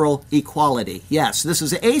menstrual equality. Yes, this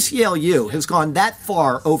is ACLU has gone that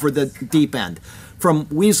far over the deep end. From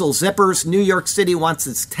Weasel Zippers, New York City wants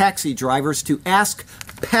its taxi drivers to ask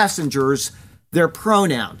passengers their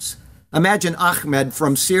pronouns. Imagine Ahmed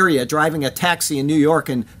from Syria driving a taxi in New York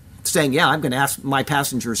and saying, yeah, I'm going to ask my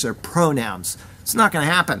passengers their pronouns. It's not going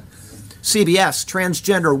to happen. CBS,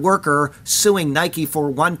 transgender worker suing Nike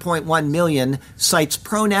for $1.1 million, cites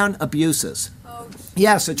pronoun abuses.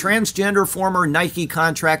 Yes, a transgender former Nike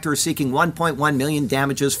contractor is seeking $1.1 million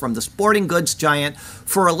damages from the sporting goods giant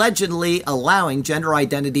for allegedly allowing gender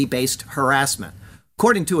identity-based harassment.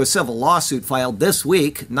 According to a civil lawsuit filed this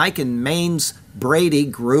week, Nike and Maine's Brady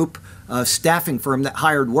Group, a staffing firm that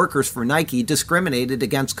hired workers for Nike, discriminated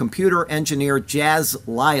against computer engineer Jazz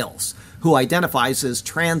Lyles, who identifies as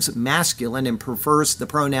trans-masculine and prefers the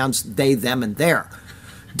pronouns they, them, and their.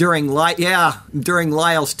 During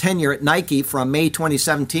Lyle's tenure at Nike from May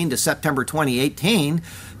 2017 to September 2018,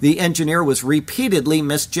 the engineer was repeatedly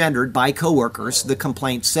misgendered by coworkers, the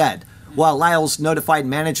complaint said. While Lyles notified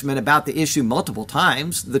management about the issue multiple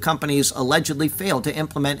times, the companies allegedly failed to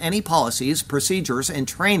implement any policies, procedures, and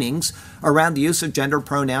trainings around the use of gender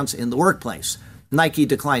pronouns in the workplace. Nike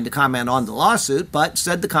declined to comment on the lawsuit, but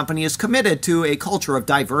said the company is committed to a culture of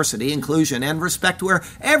diversity, inclusion, and respect where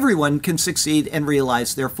everyone can succeed and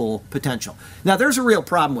realize their full potential. Now, there's a real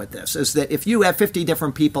problem with this, is that if you have 50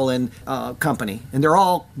 different people in a company, and they're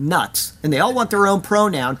all nuts, and they all want their own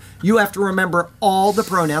pronoun, you have to remember all the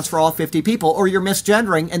pronouns for all 50 people, or you're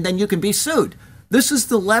misgendering, and then you can be sued. This is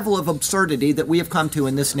the level of absurdity that we have come to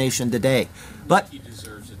in this nation today. But Nike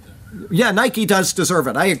deserves it, though. Yeah, Nike does deserve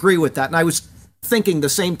it. I agree with that, and I was thinking the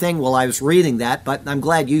same thing while I was reading that, but I'm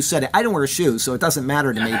glad you said it. I don't wear shoes, so it doesn't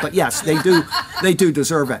matter to me. But yes, they do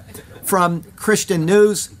deserve it. From Christian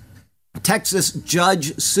News, Texas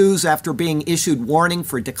judge sues after being issued warning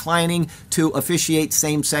for declining to officiate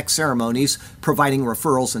same-sex ceremonies, providing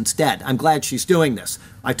referrals instead. I'm glad she's doing this.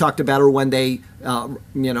 I talked about her when they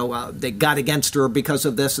got against her because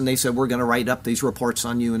of this, and they said, we're going to write up these reports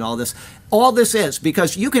on you and all this. All this is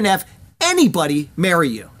because you can have anybody marry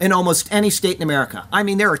you in almost any state in America. I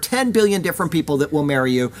mean, there are 10 billion different people that will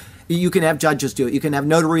marry you. You can have judges do it. You can have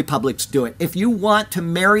notary publics do it. If you want to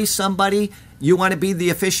marry somebody, you want to be the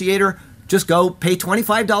officiator, just go pay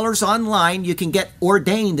 $25 online. You can get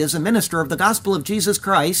ordained as a minister of the gospel of Jesus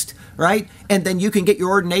Christ, right? And then you can get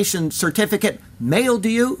your ordination certificate mailed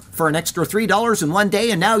to you for an extra $3 in one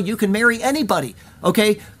day, and now you can marry anybody,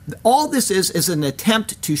 okay? All this is an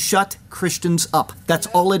attempt to shut Christians up. That's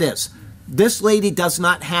all it is. This lady does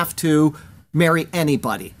not have to marry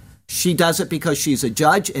anybody. She does it because she's a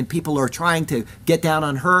judge and people are trying to get down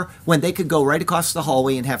on her when they could go right across the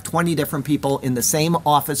hallway and have 20 different people in the same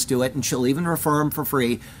office do it, and she'll even refer them for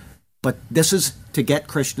free. But this is to get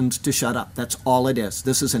Christians to shut up. That's all it is.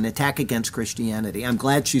 This is an attack against Christianity. I'm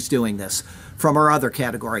glad she's doing this. From our other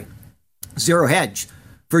category, Zero Hedge.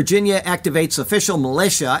 Virginia activates official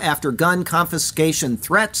militia after gun confiscation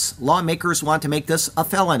threats. Lawmakers want to make this a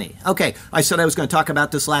felony. Okay, I said I was going to talk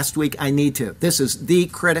about this last week. I need to. This is the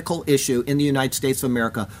critical issue in the United States of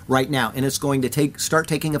America right now, and it's going to start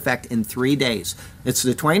taking effect in 3 days. It's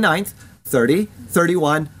the 29th, 30,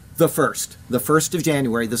 31, the 1st. The 1st of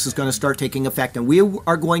January, this is going to start taking effect, and we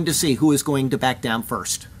are going to see who is going to back down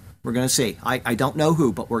first. We're going to see. I don't know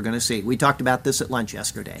who, but we're going to see. We talked about this at lunch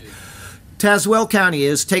yesterday. Tazewell County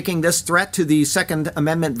is taking this threat to the Second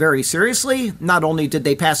Amendment very seriously. Not only did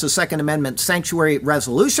they pass a Second Amendment sanctuary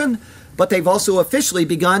resolution, but they've also officially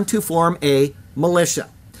begun to form a militia.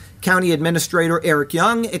 County Administrator Eric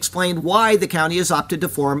Young explained why the county has opted to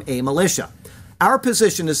form a militia. Our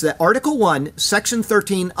position is that Article 1, Section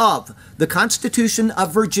 13 of the Constitution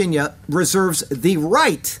of Virginia reserves the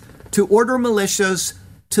right to order militias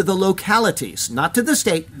to the localities, not to the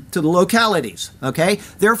state, to the localities, okay?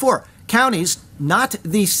 Therefore, counties, not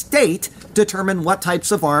the state, determine what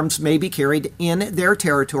types of arms may be carried in their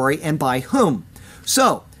territory and by whom.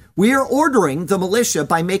 So, we are ordering the militia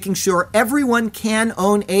by making sure everyone can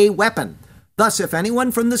own a weapon. Thus, if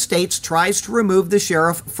anyone from the states tries to remove the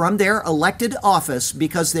sheriff from their elected office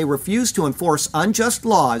because they refuse to enforce unjust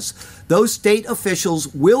laws, those state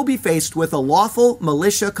officials will be faced with a lawful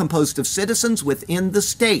militia composed of citizens within the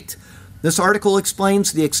state. This article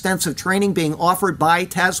explains the extensive training being offered by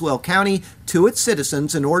Tazewell County to its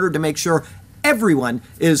citizens in order to make sure everyone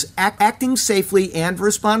is acting safely and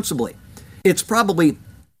responsibly. It's probably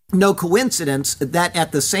no coincidence that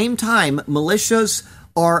at the same time militias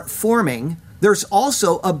are forming, there's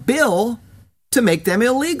also a bill to make them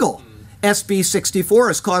illegal. SB 64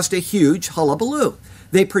 has caused a huge hullabaloo.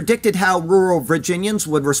 They predicted how rural Virginians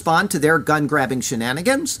would respond to their gun-grabbing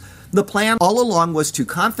shenanigans. The plan all along was to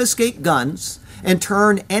confiscate guns and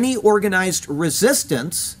turn any organized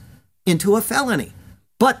resistance into a felony.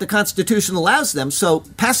 But the Constitution allows them, so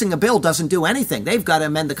passing a bill doesn't do anything. They've got to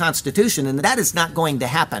amend the Constitution, and that is not going to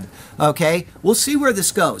happen, okay? We'll see where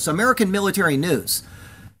this goes. American Military News.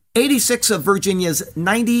 86 of Virginia's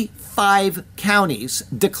 95 counties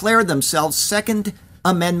declare themselves Second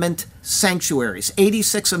Amendment sanctuaries.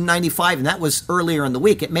 86 of 95, and that was earlier in the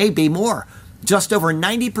week. It may be more. Just over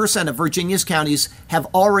 90% of Virginia's counties have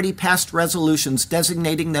already passed resolutions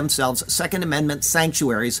designating themselves Second Amendment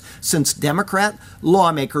sanctuaries since Democrat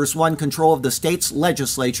lawmakers won control of the state's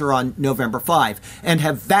legislature on November 5 and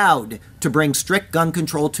have vowed to bring strict gun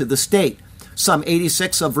control to the state. Some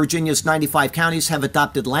 86 of Virginia's 95 counties have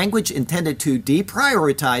adopted language intended to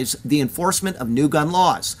deprioritize the enforcement of new gun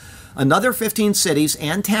laws. Another 15 cities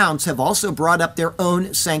and towns have also brought up their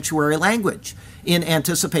own sanctuary language in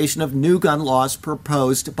anticipation of new gun laws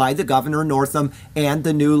proposed by the Governor Northam and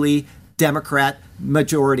the newly Democrat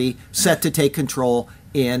majority set to take control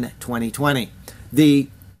in 2020. The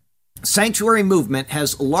sanctuary movement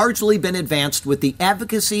has largely been advanced with the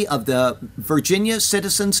advocacy of the Virginia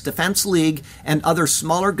Citizens Defense League and other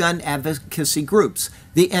smaller gun advocacy groups.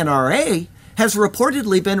 The NRA has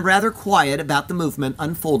reportedly been rather quiet about the movement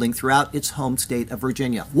unfolding throughout its home state of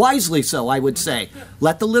Virginia. Wisely so, I would say.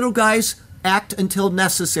 Let the little guys act until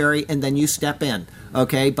necessary, and then you step in,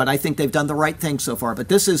 okay? But I think they've done the right thing so far. But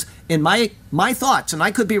this is, in my thoughts, and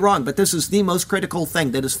I could be wrong, but this is the most critical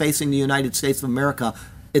thing that is facing the United States of America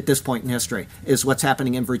at this point in history, is what's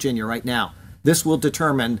happening in Virginia right now. This will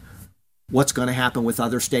determine what's going to happen with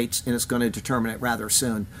other states, and it's going to determine it rather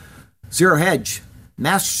soon. Zero Hedge.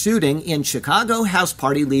 Mass shooting in Chicago. House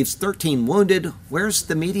party leaves 13 wounded. Where's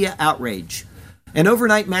the media outrage? An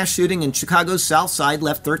overnight mass shooting in Chicago's South Side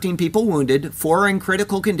left 13 people wounded, 4 in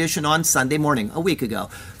critical condition on Sunday morning, a week ago.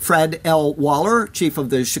 Fred L. Waller, chief of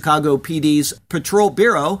the Chicago PD's Patrol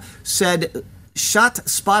Bureau, said Shot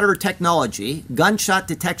Spotter technology, gunshot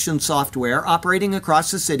detection software operating across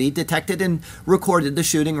the city, detected and recorded the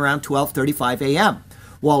shooting around 12:35 a.m.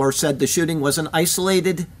 Waller said the shooting was an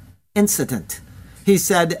isolated incident. He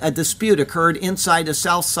said a dispute occurred inside a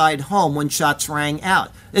South Side home when shots rang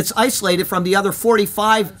out. It's isolated from the other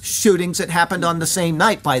 45 shootings that happened on the same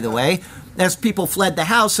night, by the way. As people fled the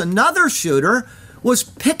house, another shooter was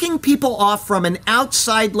picking people off from an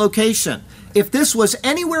outside location. If this was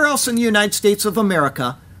anywhere else in the United States of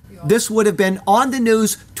America, this would have been on the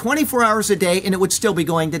news 24 hours a day, and it would still be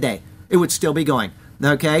going today. It would still be going,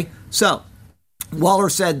 okay? So, Waller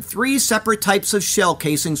said 3 separate types of shell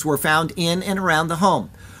casings were found in and around the home.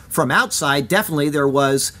 From outside, definitely there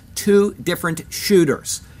was 2 different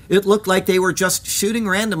shooters. It looked like they were just shooting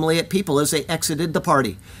randomly at people as they exited the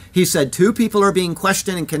party. He said 2 people are being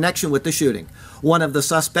questioned in connection with the shooting. One of the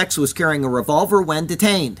suspects was carrying a revolver when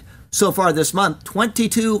detained. So far this month,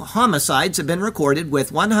 22 homicides have been recorded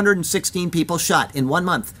with 116 people shot in 1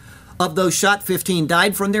 month. Of those shot, 15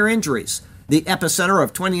 died from their injuries. The epicenter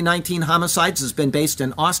of 2019 homicides has been based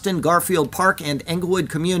in Austin, Garfield Park, and Englewood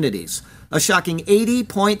communities. A shocking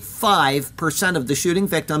 80.5% of the shooting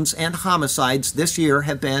victims and homicides this year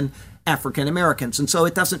have been African Americans. And so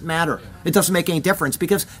it doesn't matter. It doesn't make any difference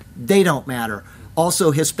because they don't matter.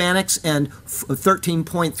 Also Hispanics, and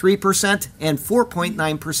 13.3% and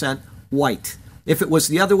 4.9% white. If it was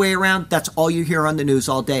the other way around, that's all you hear on the news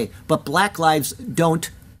all day. But black lives don't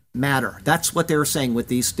matter. That's what they're saying with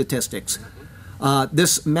these statistics.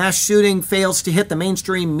 This mass shooting fails to hit the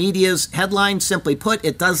mainstream media's headlines. Simply put,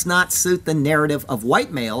 it does not suit the narrative of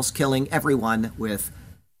white males killing everyone with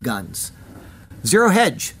guns. Zero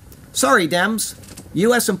Hedge. Sorry, Dems.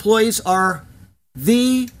 U.S. employees are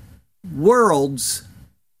the world's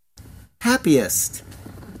happiest.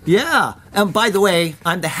 Yeah. And by the way,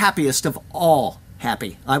 I'm the happiest of all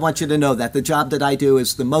happy. I want you to know that the job that I do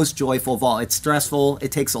is the most joyful of all. It's stressful.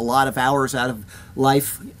 It takes a lot of hours out of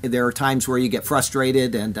life. There are times where you get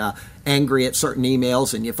frustrated and angry at certain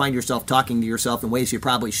emails, and you find yourself talking to yourself in ways you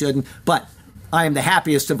probably shouldn't. But I am the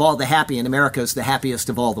happiest of all the happy, and America is the happiest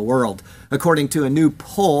of all the world. According to a new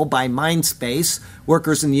poll by Mindspace,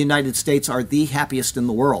 workers in the United States are the happiest in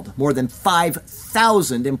the world. More than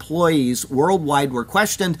 5,000 employees worldwide were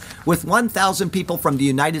questioned, with 1,000 people from the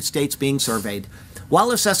United States being surveyed.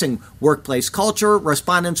 While assessing workplace culture,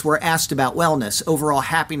 respondents were asked about wellness, overall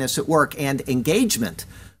happiness at work, and engagement.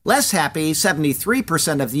 Less happy,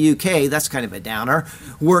 73% of the UK, that's kind of a downer,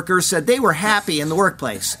 workers said they were happy in the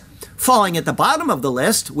workplace. Falling at the bottom of the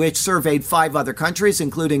list, which surveyed 5 other countries,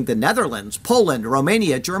 including the Netherlands, Poland,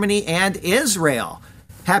 Romania, Germany, and Israel.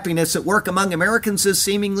 Happiness at work among Americans is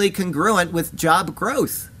seemingly congruent with job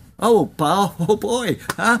growth. Oh, boy,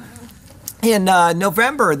 huh? In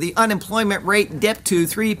November, the unemployment rate dipped to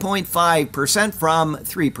 3.5% from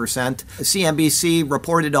 3%. CNBC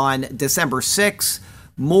reported on December 6,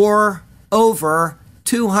 over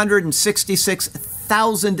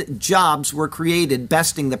 266,000 jobs were created,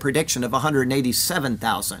 besting the prediction of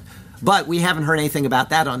 187,000. But we haven't heard anything about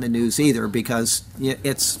that on the news either, because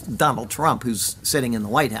it's Donald Trump who's sitting in the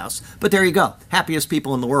White House. But there you go. Happiest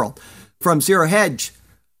people in the world. From Zero Hedge.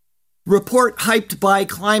 Report hyped by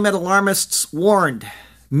climate alarmists warned.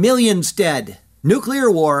 Millions dead, nuclear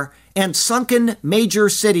war, and sunken major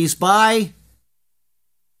cities by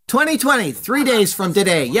 2020, 3 days from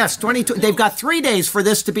today. Yes, 2020. They've got 3 days for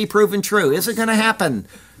this to be proven true. Is it going to happen?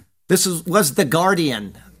 This was The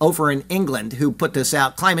Guardian over in England who put this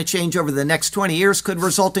out. Climate change over the next 20 years could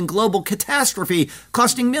result in global catastrophe,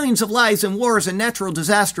 costing millions of lives in wars and natural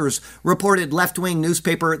disasters, reported left-wing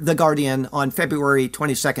newspaper The Guardian on February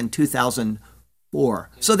 22nd, 2004.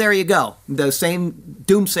 So there you go. The same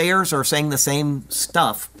doomsayers are saying the same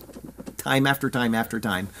stuff time after time after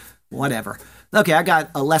time. Whatever. Okay, I got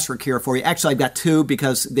a lesser cure for you. Actually, I've got 2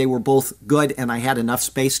 because they were both good and I had enough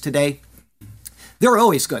space today. They're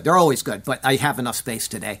always good, but I have enough space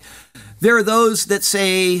today. There are those that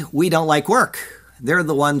say we don't like work. They're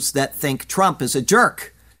the ones that think Trump is a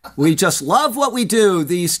jerk. We just love what we do.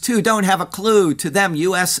 These 2 don't have a clue. To them,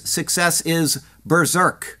 U.S. success is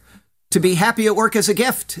berserk. To be happy at work is a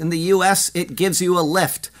gift. In the U.S., it gives you a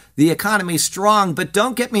lift. The economy's strong, but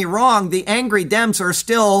don't get me wrong, the angry Dems are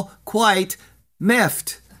still quite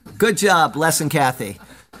miffed. Good job, Les and Kathy.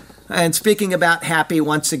 And speaking about happy,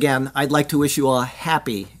 once again, I'd like to wish you a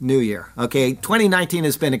happy new year. Okay, 2019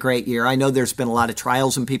 has been a great year. I know there's been a lot of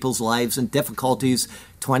trials in people's lives and difficulties.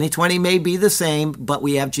 2020 may be the same, but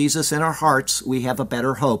we have Jesus in our hearts. We have a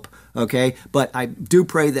better hope. Okay, but I do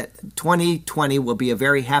pray that 2020 will be a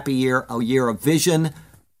very happy year, a year of vision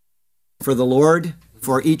for the Lord,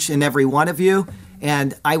 for each and every one of you.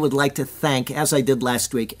 And I would like to thank, as I did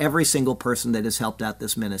last week, every single person that has helped out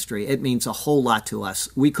this ministry. It means a whole lot to us.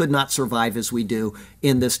 We could not survive as we do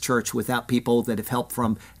in this church without people that have helped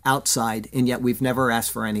from outside, and yet we've never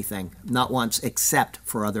asked for anything, not once, except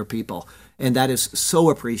for other people. And that is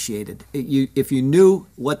so appreciated. If you knew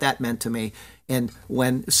what that meant to me, and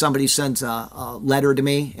when somebody sends a letter to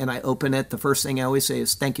me and I open it, the first thing I always say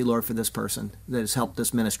is, thank you, Lord, for this person that has helped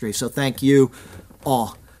this ministry. So thank you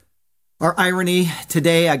all. Our irony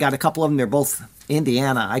today, I got a couple of them. They're both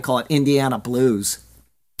Indiana. I call it Indiana blues.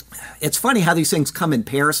 It's funny how these things come in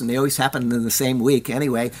pairs, and they always happen in the same week.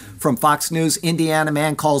 Anyway, from Fox News, Indiana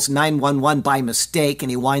man calls 911 by mistake,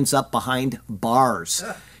 and he winds up behind bars.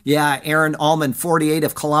 Yeah, Aaron Allman, 48,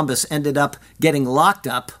 of Columbus, ended up getting locked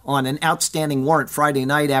up on an outstanding warrant Friday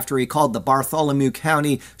night after he called the Bartholomew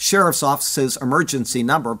County Sheriff's Office's emergency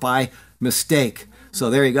number by mistake.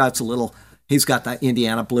 So there you go. It's a little... He's got the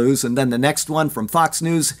Indiana blues. And then the next one from Fox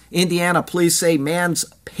News, Indiana police say man's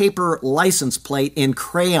paper license plate in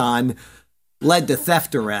crayon led to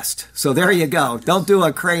theft arrest. So there you go. Don't do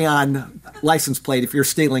a crayon license plate if you're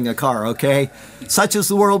stealing a car, okay? Such is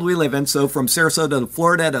the world we live in. So from Sarasota to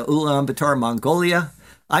Florida to Ulaanbaatar, Mongolia,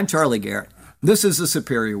 I'm Charlie Garrett. This is the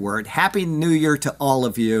Superior Word. Happy New Year to all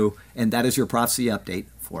of you. And that is your prophecy update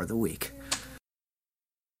for the week.